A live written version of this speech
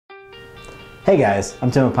Hey guys,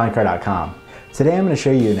 I'm Tim with PineCar.com. Today I'm going to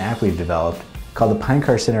show you an app we've developed called the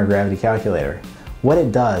PineCar Center of Gravity Calculator. What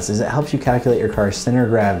it does is it helps you calculate your car's center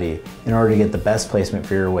of gravity in order to get the best placement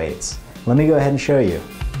for your weights. Let me go ahead and show you.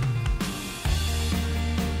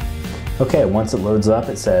 Okay, once it loads up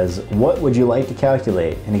it says, what would you like to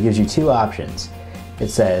calculate? And it gives you two options. It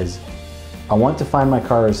says, I want to find my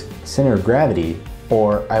car's center of gravity,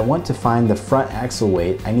 or I want to find the front axle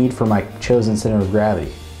weight I need for my chosen center of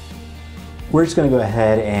gravity. We're just going to go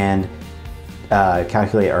ahead and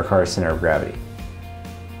calculate our car's center of gravity.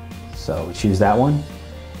 So we choose that one,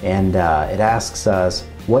 and it asks us,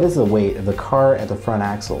 what is the weight of the car at the front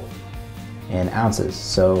axle in ounces?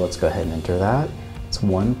 So let's go ahead and enter that. It's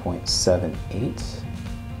 1.78.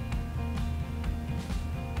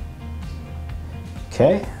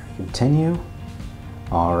 Okay, continue.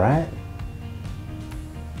 All right.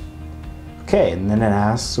 Okay, and then it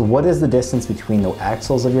asks, what is the distance between the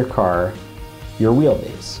axles of your car, your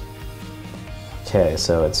wheelbase? Okay,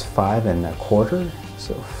 so it's 5 1/4,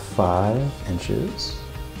 so 5 inches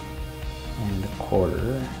and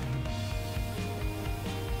 1/4.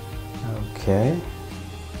 Okay,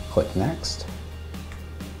 click next.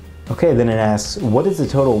 Okay, then it asks, what is the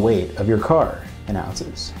total weight of your car in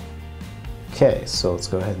ounces? Okay, so let's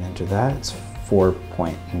go ahead and enter that. It's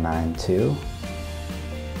 4.92.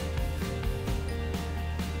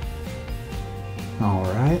 All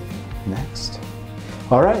right, next.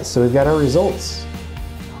 All right, so we've got our results.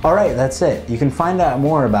 All right, that's it. You can find out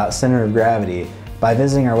more about center of gravity by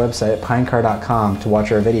visiting our website at PineCar.com to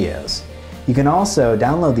watch our videos. You can also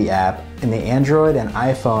download the app in the Android and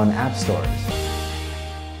iPhone app stores.